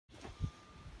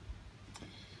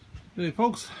Hey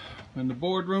folks, I'm in the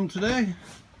boardroom today,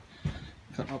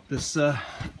 cutting up this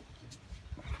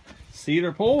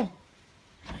cedar pole.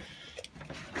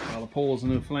 All the poles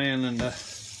in Newfoundland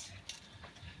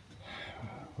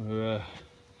and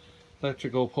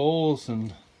electrical poles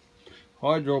and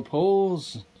hydro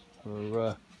poles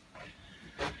or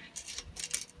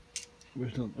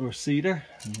cedar.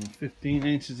 And 15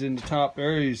 inches in the top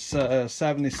there. He's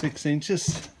 76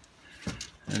 inches,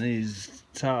 and his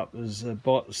top is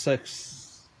about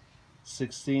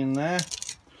 16 there.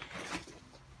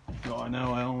 So I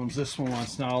know I owns this one.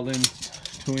 It's nailed in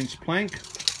 2-inch plank.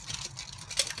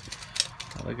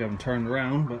 I think I haven't turned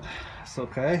around, but it's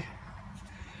okay.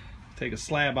 Take a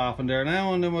slab off in there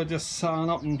now, and then we'll just saw it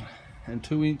up in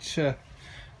 2-inch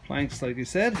planks, like you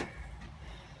said.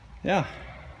 Yeah,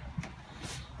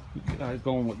 I'm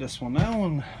going with this one now,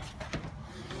 and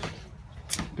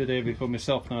a bit heavy for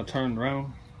myself now. Turned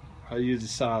around. I use the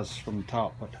saws from the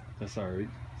top, but that's alright.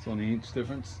 It's only an inch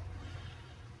difference.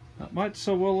 Not much,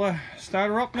 so we'll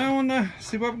start her up now and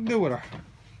see what we can do with her.